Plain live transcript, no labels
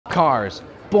Cars.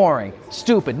 Boring,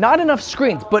 stupid, not enough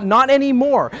screens, but not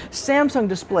anymore. Samsung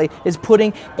Display is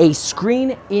putting a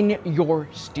screen in your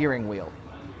steering wheel.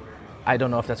 I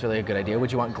don't know if that's really a good idea.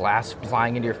 Would you want glass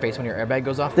flying into your face when your airbag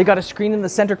goes off? They got a screen in the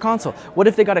center console. What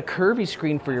if they got a curvy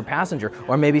screen for your passenger?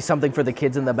 Or maybe something for the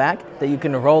kids in the back that you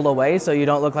can roll away so you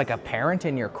don't look like a parent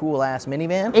in your cool ass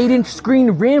minivan? 8-inch screen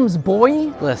rims,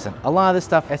 boy! Listen, a lot of this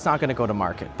stuff, it's not gonna go to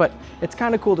market, but it's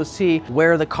kind of cool to see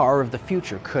where the car of the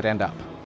future could end up.